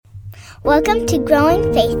Welcome to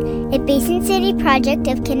Growing Faith, a Basin City project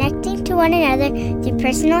of connecting to one another through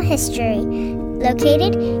personal history.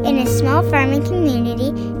 Located in a small farming community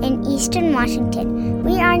in eastern Washington,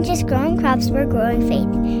 we aren't just growing crops, we're growing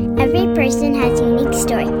faith. Every person has a unique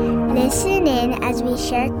story. Listen in as we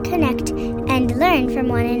share, connect, and learn from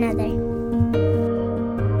one another.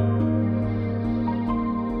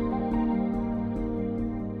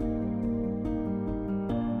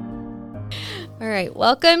 All right,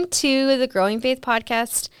 welcome to the Growing Faith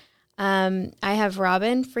podcast. I have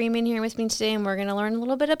Robin Freeman here with me today, and we're going to learn a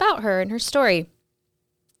little bit about her and her story.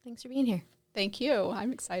 Thanks for being here. Thank you.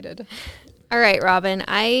 I'm excited. All right, Robin,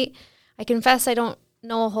 I confess I don't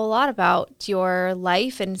know a whole lot about your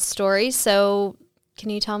life and story, so can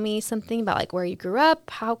you tell me something about like where you grew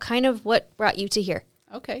up, what brought you to here?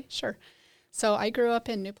 Okay, sure. So I grew up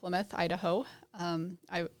in New Plymouth, Idaho.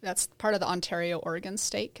 That's part of the Ontario-Oregon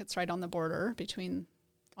state. It's right on the border between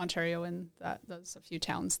Ontario and those a few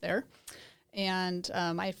towns there. And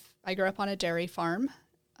I grew up on a dairy farm.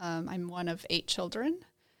 I'm one of 8 children,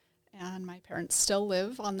 and my parents still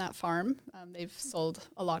live on that farm. They've sold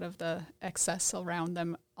a lot of the excess around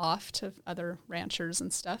them off to other ranchers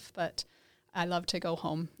and stuff, but I love to go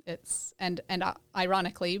home.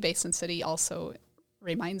 Ironically, Basin City also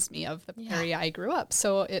reminds me of the area I grew up,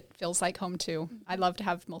 so it feels like home too. I love to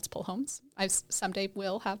have multiple homes. I someday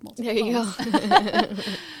will have multiple homes. There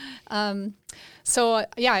you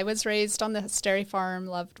go. I was raised on this dairy farm,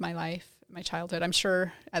 loved my life, my childhood. I'm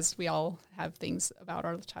sure, as we all have things about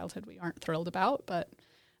our childhood we aren't thrilled about, but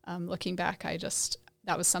looking back,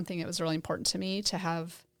 that was something that was really important to me, to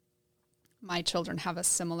have my children have a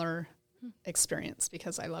similar experience,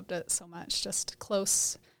 because I loved it so much, just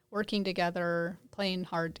close, working together, playing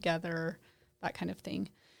hard together, that kind of thing.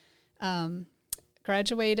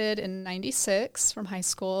 Graduated in 96 from high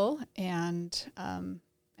school and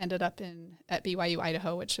ended up at BYU,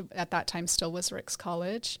 Idaho, which at that time still was Rick's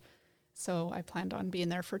College. So I planned on being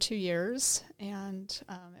there for 2 years. And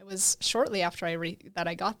it was shortly after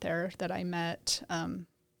I got there that I met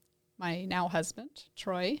my now husband,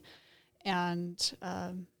 Troy. And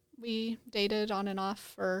we dated on and off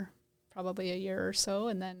for probably a year or so,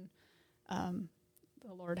 and then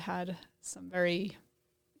the Lord had some very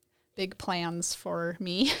big plans for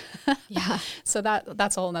me. Yeah. So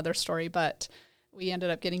that's a whole nother story, but we ended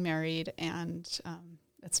up getting married, and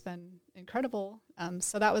it's been incredible.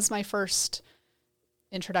 So that was my first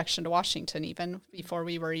introduction to Washington, even before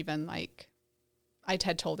we were even I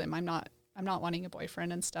had told him I'm not wanting a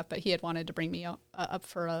boyfriend and stuff, but he had wanted to bring me up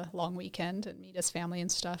for a long weekend and meet his family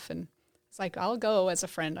and stuff, and it's like, I'll go as a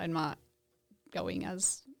friend. I'm not going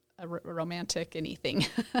as a romantic anything.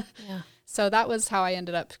 Yeah. So that was how I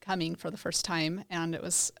ended up coming for the first time, and it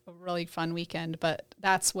was a really fun weekend. But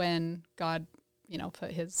that's when God,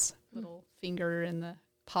 put his little finger in the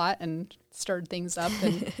pot and stirred things up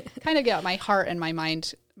and kind of got my heart and my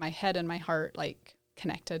mind, my head and my heart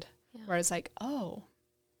connected. Yeah. Where I was like, oh,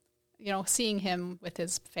 seeing him with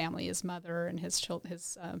his family, his mother and his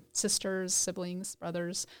sisters, siblings,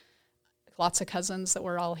 brothers, lots of cousins that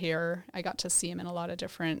were all here. I got to see him in a lot of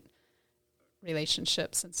different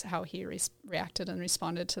relationships and how he reacted and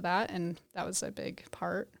responded to that. And that was a big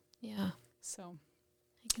part. Yeah. So,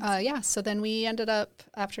 so then we ended up,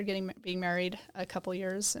 after being married a couple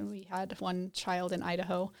years, and we had one child in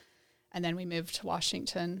Idaho, and then we moved to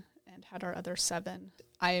Washington and had our other 7.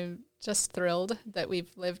 I'm just thrilled that we've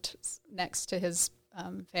lived next to his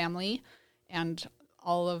family and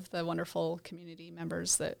all of the wonderful community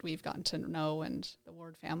members that we've gotten to know, and the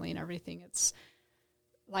Ward family and everything. It's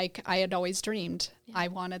like I had always dreamed. Yeah. I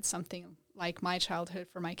wanted something like my childhood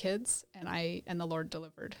for my kids, and the Lord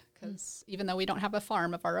delivered, because even though we don't have a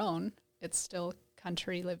farm of our own, it's still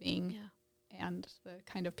country living. Yeah. And the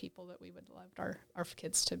kind of people that we would love our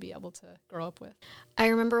kids to be able to grow up with. I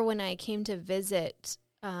remember when I came to visit,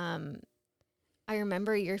 I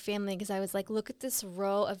remember your family, because I was like, look at this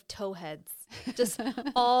row of towheads. Just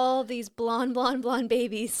all these blonde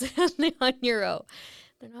babies on your row.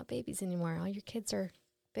 They're not babies anymore. All your kids are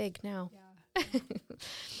big now. Yeah.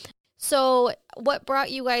 So what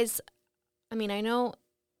brought you guys, I know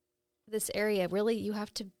this area, really, you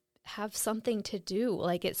have to have something to do.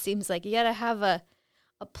 It seems like you got to have a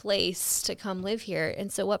place to come live here.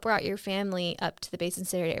 And so what brought your family up to the Basin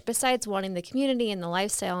City area? Besides wanting the community and the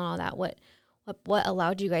lifestyle and all that, what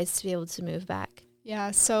allowed you guys to be able to move back?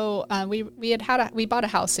 Yeah, so we bought a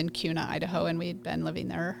house in Kuna, Idaho, and we'd been living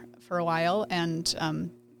there for a while,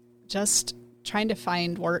 and just trying to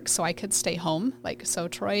find work so I could stay home. So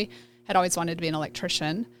Troy had always wanted to be an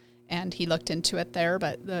electrician, and he looked into it there,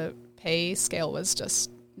 but the pay scale was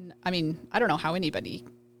just, I don't know how anybody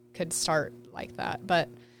could start like that. But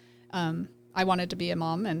I wanted to be a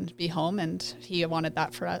mom and be home, and he wanted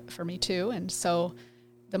that for me too. And so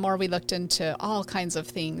the more we looked into all kinds of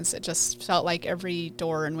things, it just felt like every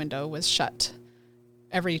door and window was shut.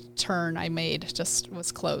 Every turn I made just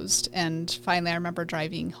was closed. And finally, I remember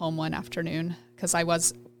driving home one afternoon, because I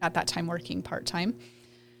was at that time working part-time.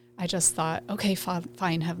 I just thought, okay,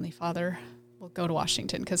 fine, Heavenly Father, we'll go to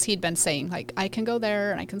Washington. Because he'd been saying, like, I can go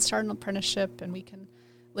there and I can start an apprenticeship and we can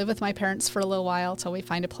live with my parents for a little while till we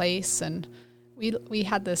find a place. And we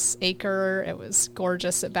had this acre. It was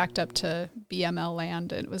gorgeous. It backed up to BML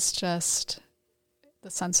land. It was just, the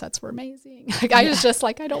sunsets were amazing. Like, I was just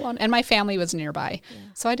like, I don't want, and my family was nearby. Yeah.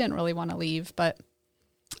 So I didn't really want to leave, but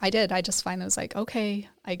I did. I just finally was like, okay,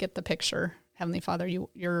 I get the picture. Heavenly Father,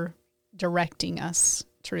 you're directing us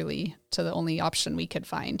truly to the only option we could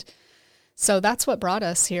find. So that's what brought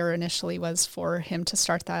us here initially, was for him to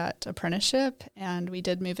start that apprenticeship. And we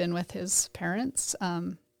did move in with his parents.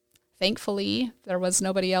 Thankfully, there was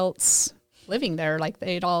nobody else living there. Like,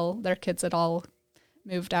 their kids had all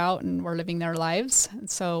moved out and were living their lives. And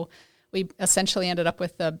so we essentially ended up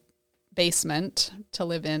with the basement to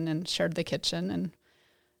live in and shared the kitchen.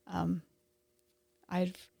 And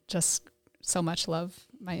I just so much love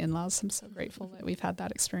my in-laws. I'm so grateful that we've had that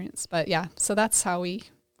experience. But yeah, so that's how we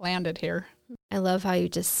landed here. I love how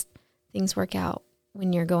things work out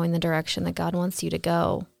when you're going the direction that God wants you to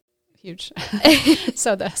go. Huge.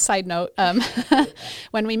 So the side note,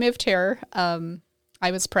 when we moved here, I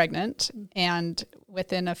was pregnant, and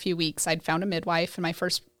within a few weeks I'd found a midwife, and my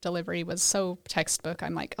first delivery was so textbook.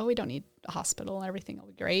 I'm like, oh, we don't need a hospital and everything will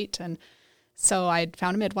be great. And so I'd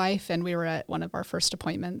found a midwife, and we were at one of our first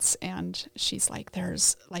appointments, and she's like,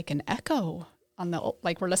 there's like an echo on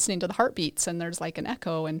we're listening to the heartbeats, and there's like an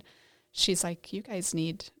echo. And she's like, you guys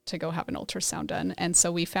need to go have an ultrasound done. And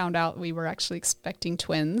so we found out we were actually expecting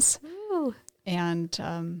twins. Ooh. And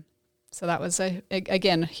so that was,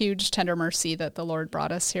 again, huge tender mercy that the Lord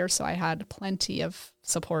brought us here. So I had plenty of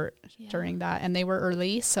support during that. And they were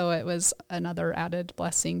early, so it was another added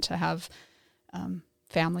blessing to have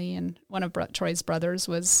family. And one of Troy's brothers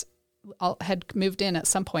had moved in at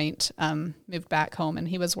some point, moved back home, and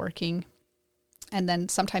he was working. And then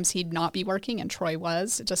sometimes he'd not be working, and Troy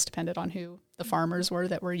was. It just depended on who the farmers were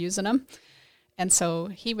that were using him. And so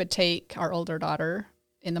he would take our older daughter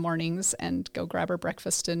in the mornings and go grab her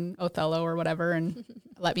breakfast in Othello or whatever and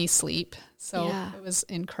let me sleep. So it was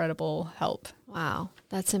incredible help. Wow,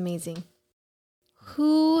 that's amazing.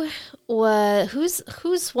 Who's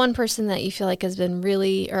one person that you feel like has been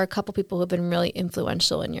really, or a couple people who have been really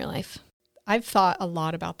influential in your life? I've thought a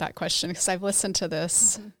lot about that question because I've listened to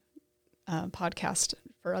this podcast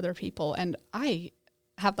for other people, and I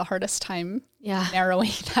have the hardest time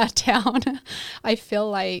narrowing that down. I feel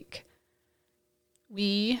like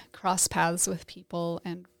we cross paths with people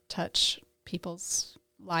and touch people's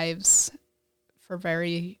lives for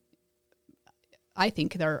I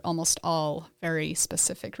think they're almost all very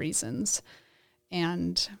specific reasons.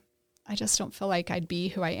 And I just don't feel like I'd be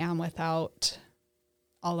who I am without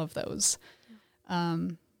all of those.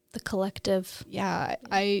 The collective. Yeah.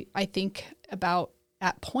 I think about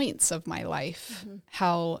at points of my life,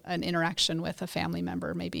 how an interaction with a family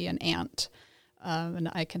member, maybe an aunt, and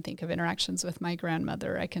I can think of interactions with my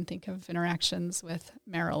grandmother. I can think of interactions with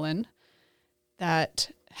Marilyn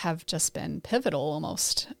that have just been pivotal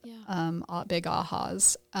almost, big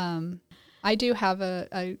ahas. I do have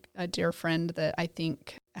a dear friend that I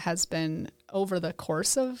think has been, over the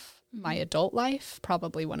course of my adult life,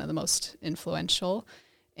 probably one of the most influential.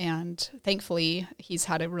 And thankfully, he's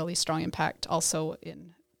had a really strong impact also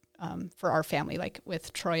in for our family, like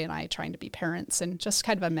with Troy and I trying to be parents, and just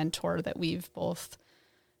kind of a mentor that we've both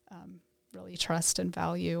really trust and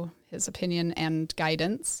value his opinion and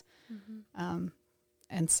guidance.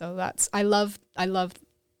 And so I love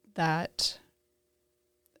that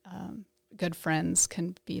good friends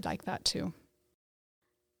can be like that too.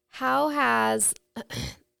 How has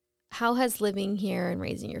living here and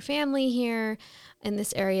raising your family here in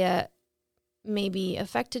this area maybe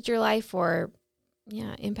affected your life or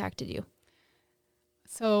impacted you?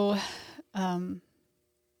 So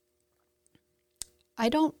I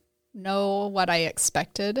don't know what I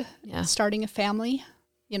expected starting a family,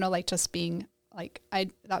 like just being like,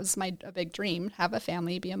 that was a big dream, have a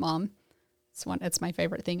family, be a mom. It's my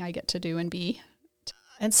favorite thing I get to do and be.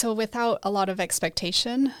 And so without a lot of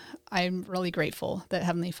expectation, I'm really grateful that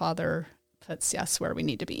Heavenly Father puts us where we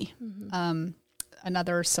need to be.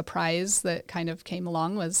 Another surprise that kind of came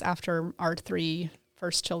along was after our 3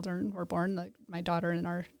 first children were born, my daughter and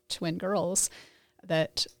our twin girls,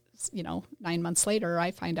 that 9 months later,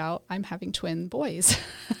 I find out I'm having twin boys.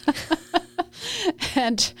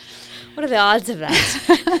 And what are the odds of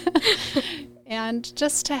that? and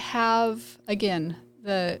just to have, again,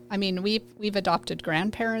 we've adopted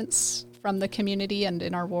grandparents from the community and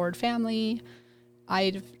in our ward family.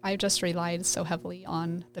 I've just relied so heavily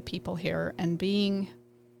on the people here and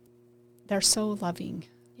they're so loving.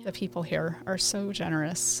 Yeah. The people here are so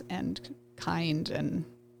generous and kind and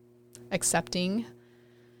accepting.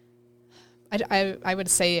 I would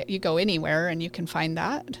say you go anywhere and you can find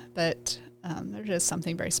that, but there is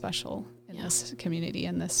something very special in this community,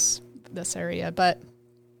 in this area. But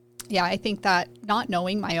yeah, I think that not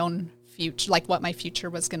knowing my own future, like what my future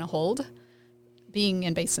was going to hold, being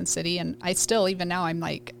in Basin City, and I still, even now, I'm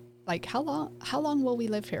like how long will we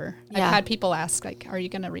live here? Yeah. I've had people ask, like, are you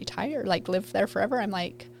going to retire, like live there forever? I'm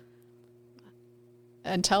like,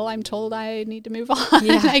 until I'm told I need to move on,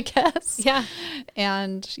 I guess. Yeah.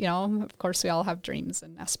 And, of course we all have dreams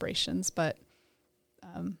and aspirations, but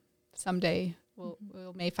someday we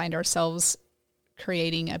may find ourselves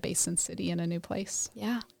creating a Basin City in a new place.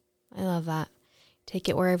 Yeah. I love that. Take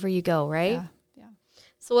it wherever you go, right? Yeah. Yeah.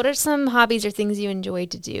 So what are some hobbies or things you enjoy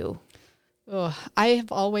to do? Oh, I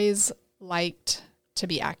have always liked to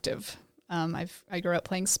be active. I grew up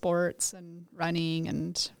playing sports and running,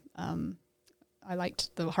 and I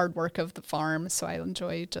liked the hard work of the farm, so I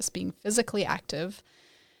enjoy just being physically active.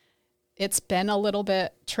 It's been a little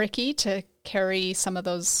bit tricky to carry some of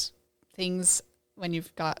those things when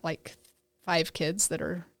you've got like 5 kids that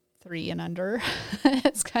are 3 and under.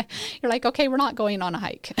 You're like, okay, we're not going on a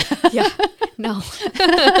hike. Yeah, no.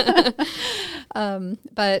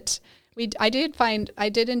 But I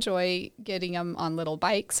did enjoy getting them on little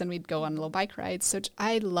bikes, and we'd go on little bike rides. So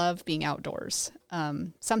I love being outdoors.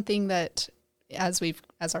 Something that as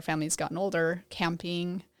our family's gotten older,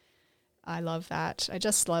 camping, I love that. I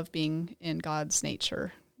just love being in God's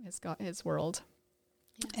nature, his world.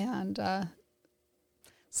 Yeah. And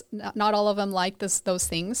not all of them like those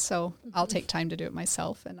things, so I'll take time to do it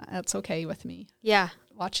myself, and that's okay with me. Yeah.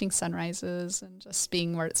 Watching sunrises and just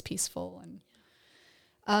being where it's peaceful.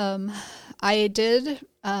 And I did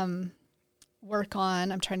work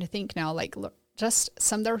on, I'm trying to think now, like just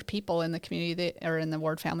there were people in the community that are in the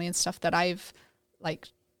ward family and stuff that I've like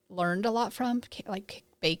learned a lot from, like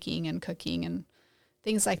baking and cooking and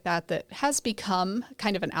things like that has become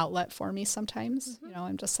kind of an outlet for me sometimes. Mm-hmm.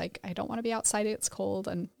 I'm just like, I don't want to be outside, it's cold,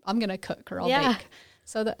 and I'm going to cook or I'll bake.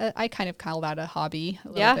 So I kind of call that a hobby a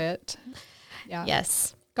little bit. Yeah.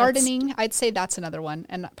 Yes. Gardening, I'd say that's another one.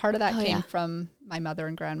 And part of that came from my mother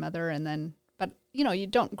and grandmother. And then, but you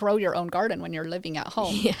don't grow your own garden when you're living at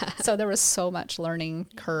home. Yeah. So there was so much learning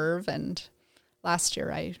curve. And last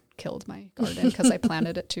year I killed my garden because I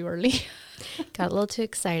planted it too early. Got a little too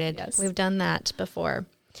excited. Yes. We've done that before.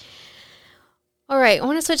 All right. I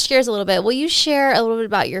want to switch gears a little bit. Will you share a little bit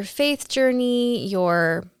about your faith journey,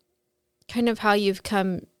 your kind of how you've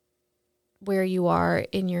come where you are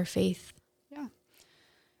in your faith?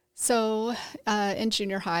 So in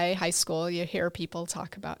junior high school, you hear people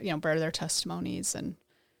talk about, bear their testimonies, and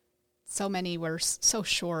so many were so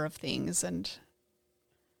sure of things. And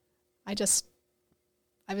I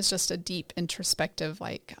was just a deep introspective,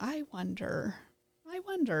 like, I wonder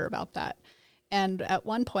about that. And at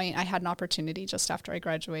one point I had an opportunity just after I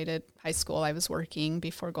graduated high school. I was working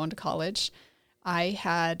before going to college. I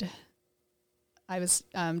was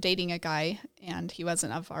dating a guy, and he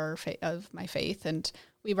wasn't of my faith, and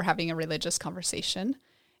we were having a religious conversation,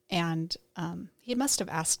 and he must have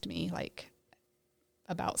asked me like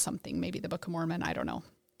about something, maybe the Book of Mormon, I don't know.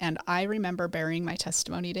 And I remember bearing my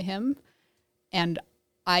testimony to him, and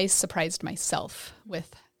I surprised myself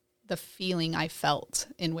with the feeling I felt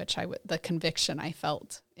the conviction I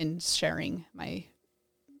felt in sharing my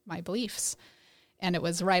beliefs. And it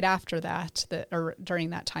was right after that, or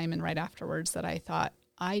during that time and right afterwards, that I thought,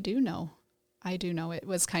 I do know. It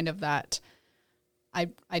was kind of that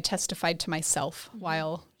I testified to myself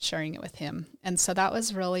while sharing it with him. And so that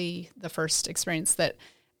was really the first experience that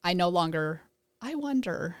I no longer, I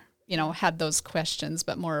wonder, had those questions,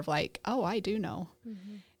 but more of like, oh, I do know.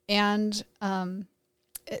 Mm-hmm. And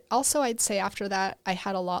also I'd say after that, I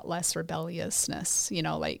had a lot less rebelliousness,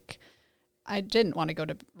 like I didn't want to go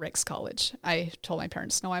to Rick's college. I told my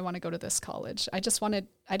parents, no, I want to go to this college. I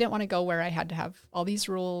didn't want to go where I had to have all these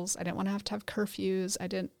rules. I didn't want to have curfews.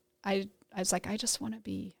 I was like, I just want to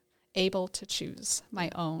be able to choose my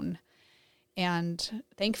own. And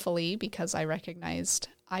thankfully, because I recognized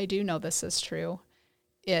I do know this is true,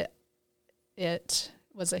 it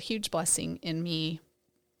was a huge blessing in me,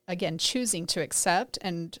 again, choosing to accept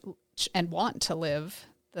and want to live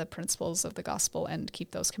the principles of the gospel and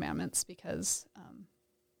keep those commandments because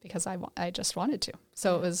I just wanted to.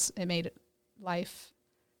 So it made life,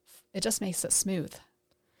 it just makes it smooth.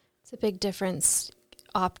 It's a big difference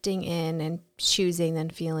opting in and choosing than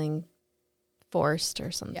feeling forced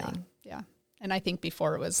or something. Yeah. And I think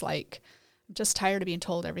before it was like, I'm just tired of being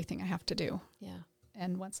told everything I have to do. Yeah.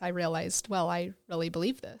 And once I realized, well, I really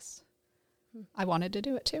believe this, I wanted to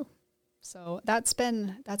do it too. So that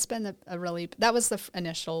was the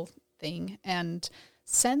initial thing. And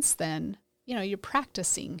since then, you're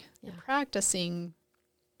practicing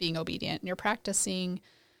being obedient, and you're practicing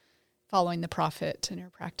following the prophet, and you're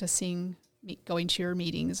practicing going to your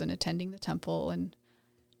meetings and attending the temple and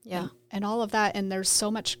all of that. And there's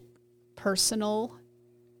so much personal,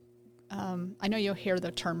 I know you'll hear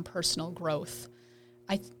the term personal growth.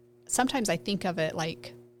 Sometimes I think of it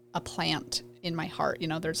like a plant in my heart.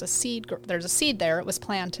 There's a seed there. It was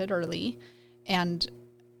planted early and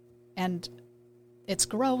it's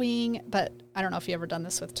growing, but I don't know if you ever done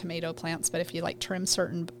this with tomato plants, but if you trim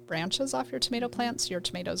certain branches off your tomato plants, your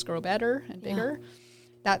tomatoes grow better and bigger.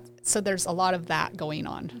 So there's a lot of that going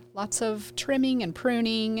on. Lots of trimming and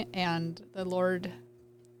pruning, and the Lord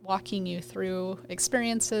walking you through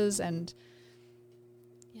experiences and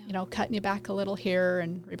cutting you back a little here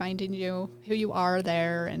and reminding you who you are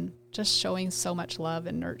there, and just showing so much love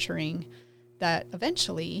and nurturing that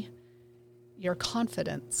eventually your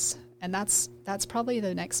confidence, and that's probably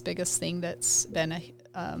the next biggest thing that's been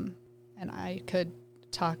and I could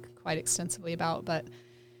talk quite extensively about, but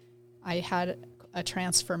I had a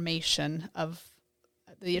transformation of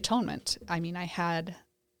the atonement. I mean,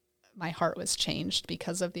 my heart was changed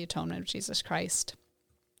because of the atonement of Jesus Christ.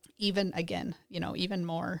 Even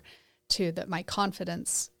more to that, my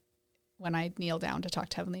confidence when I kneel down to talk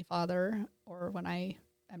to Heavenly Father, or when I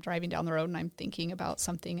am driving down the road and I'm thinking about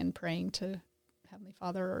something and praying to Heavenly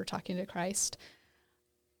Father or talking to Christ,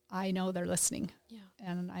 I know they're listening. Yeah.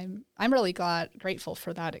 And I'm really grateful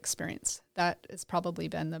for that experience. That has probably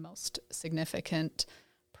been the most significant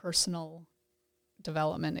personal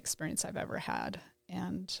development experience I've ever had.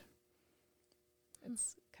 And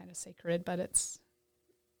it's kind of sacred, but it's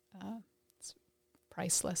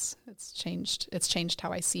priceless. It's changed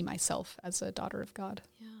how I see myself as a daughter of God.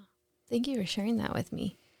 Yeah. Thank you for sharing that with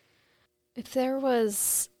me. If there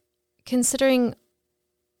was, considering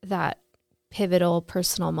that pivotal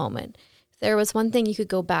personal moment, if there was one thing you could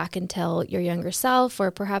go back and tell your younger self,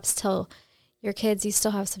 or perhaps tell your kids, you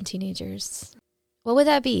still have some teenagers, what would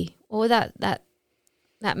that be? What would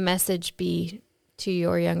that message be to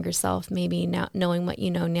your younger self, maybe now, knowing what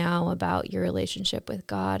you know now about your relationship with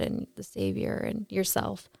God and the Savior and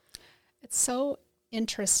yourself? It's so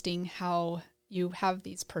interesting how you have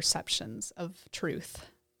these perceptions of truth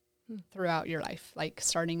throughout your life, like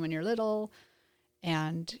starting when you're little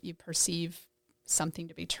and you perceive something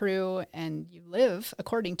to be true and you live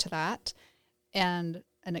according to that, and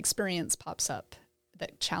an experience pops up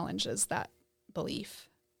that challenges that belief.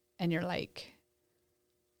 And you're like,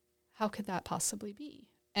 how could that possibly be?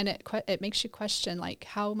 And it makes you question,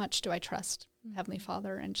 how much do I trust Heavenly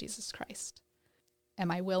Father and Jesus Christ? Am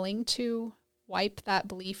I willing to wipe that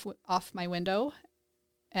belief off my window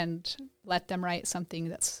and let them write something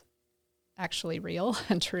that's actually real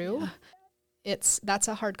and true? Yeah. That's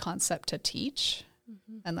a hard concept to teach,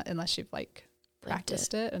 unless you've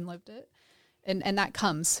practiced it and lived it. And that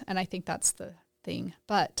comes, and I think that's the thing.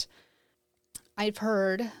 But I've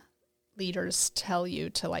heard leaders tell you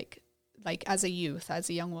to as a youth,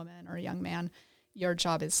 as a young woman or a young man, your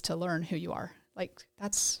job is to learn who you are.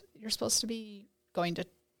 You're supposed to be going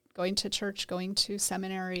to church, going to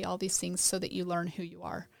seminary, all these things so that you learn who you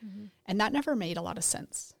are. Mm-hmm. And that never made a lot of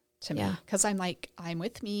sense to me, because I'm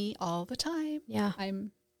with me all the time. Yeah.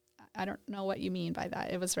 I don't know what you mean by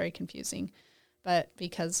that. It was very confusing, but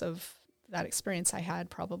because of that experience I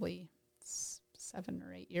had probably 7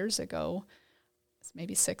 or 8 years ago,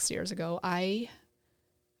 maybe 6 years ago, I'm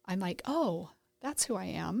like, oh, that's who I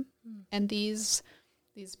am. Mm. And these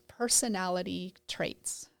personality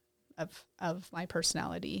traits of my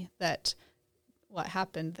personality, that what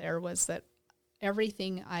happened there was that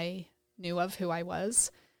everything I knew of who I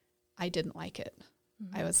was, I didn't like it.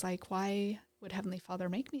 Mm-hmm. I was like, why would Heavenly Father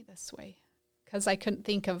make me this way? Because I couldn't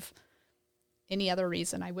think of any other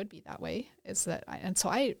reason I would be that way. So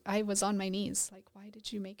I was on my knees, why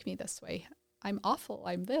did you make me this way? I'm awful.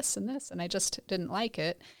 I'm this and this. And I just didn't like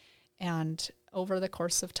it. And over the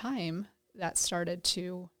course of time, that started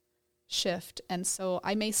to shift. And so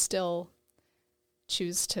I may still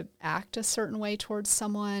choose to act a certain way towards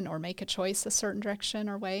someone or make a choice a certain direction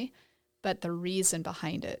or way, but the reason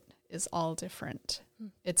behind it is all different.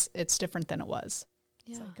 It's different than it was.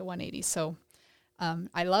 It's like a 180. So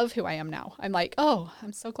I love who I am now. I'm like, oh,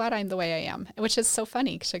 I'm so glad I'm the way I am, which is so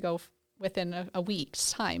funny to go within a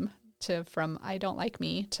week's time from I don't like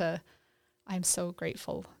me to I'm so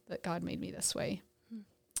grateful that God made me this way.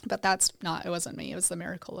 But it wasn't me. It was the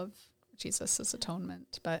miracle of Jesus'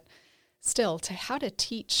 atonement. But still, how to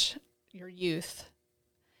teach your youth,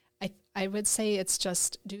 I would say it's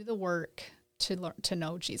just do the work to learn to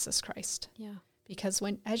know Jesus Christ. Yeah. Because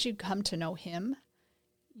as you come to know him,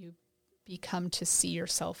 you become to see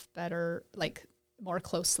yourself better, like more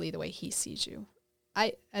closely the way he sees you.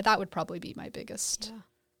 That would probably be my biggest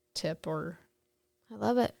tip. I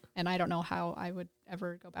love it. And I don't know how I would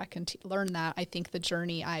ever go back and learn that. I think the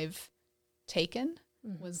journey I've taken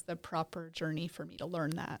was the proper journey for me to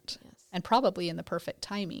learn that. Yes. And probably in the perfect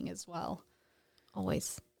timing as well.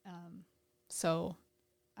 Always. So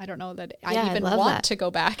I don't know that I even want that. To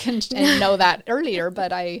go back and know that earlier,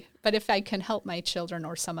 but if I can help my children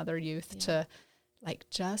or some other youth to like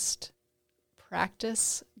just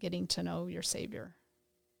practice getting to know your Savior.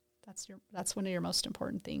 That's one of your most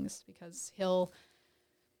important things, because he'll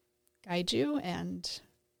guide you, and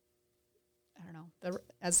I don't know,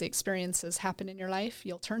 as the experiences happen in your life,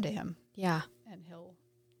 you'll turn to him. Yeah. And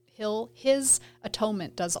his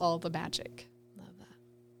atonement does all the magic. Love that.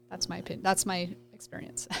 That's my opinion. That's my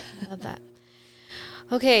experience. Love that.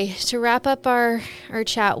 Okay, to wrap up our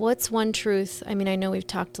chat, what's one truth? I mean, I know we've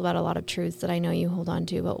talked about a lot of truths that I know you hold on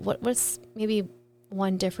to, but what's maybe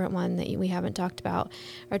one different one that we haven't talked about,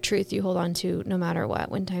 or truth you hold on to no matter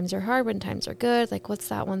what, when times are hard, when times are good? Like, what's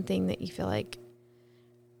that one thing that you feel like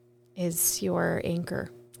is your anchor?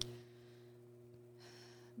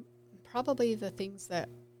 Probably the things that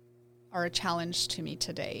are a challenge to me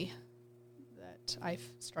today that I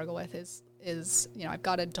struggle with is, I've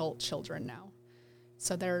got adult children now.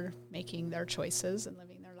 So they're making their choices and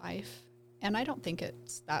living their life. And I don't think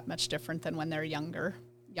it's that much different than when they're younger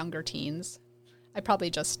teens. I probably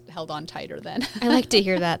just held on tighter then. I like to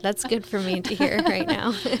hear that. That's good for me to hear right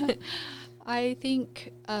now. I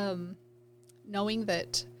think knowing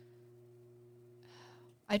that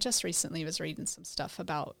I just recently was reading some stuff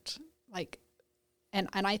about and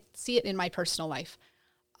I see it in my personal life.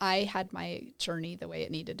 I had my journey the way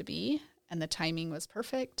it needed to be, and the timing was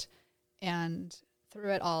perfect. And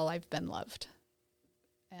through it all, I've been loved.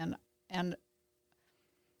 And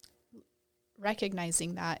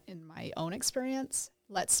recognizing that in my own experience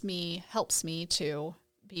helps me to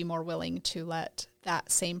be more willing to let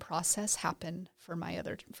that same process happen for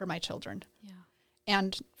my children. Yeah.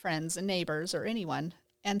 And friends and neighbors or anyone.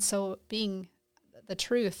 And so the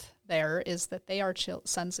truth there is that they are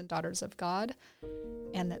sons and daughters of God,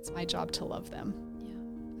 and that's my job to love them.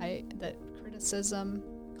 Yeah. That criticism,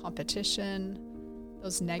 competition,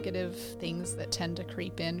 those negative things that tend to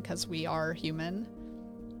creep in because we are human,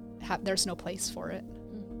 there's no place for it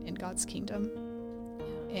in God's kingdom.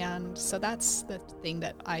 Yeah. And so that's the thing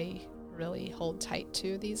that I really hold tight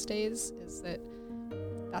to these days, is that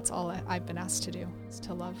that's all I've been asked to do, is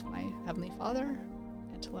to love my Heavenly Father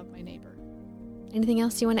and to love my neighbor. Anything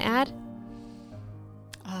else you want to add?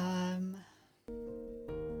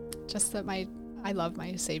 Just that I love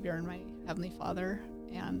my Savior and my Heavenly Father,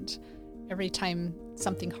 and every time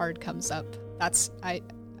something hard comes up,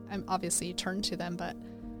 I'm obviously turn to them, but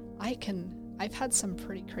I've had some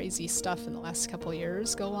pretty crazy stuff in the last couple of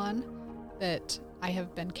years go on that I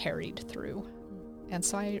have been carried through. And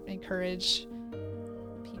so I encourage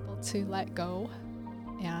people to let go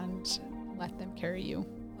and let them carry you.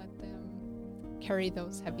 Let them carry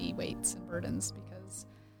those heavy weights and burdens, because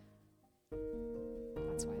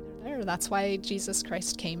that's why they're there. That's why Jesus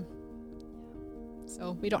Christ came.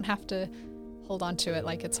 So we don't have to hold on to it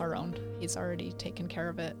like it's our own. He's already taken care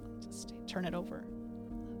of it. Just turn it over.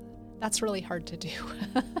 That's really hard to do.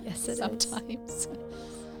 Yes, it sometimes. is.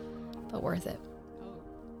 But worth it. Oh,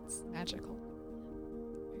 it's magical.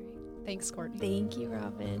 Thanks, Courtney. Thank you,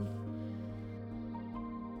 Robin.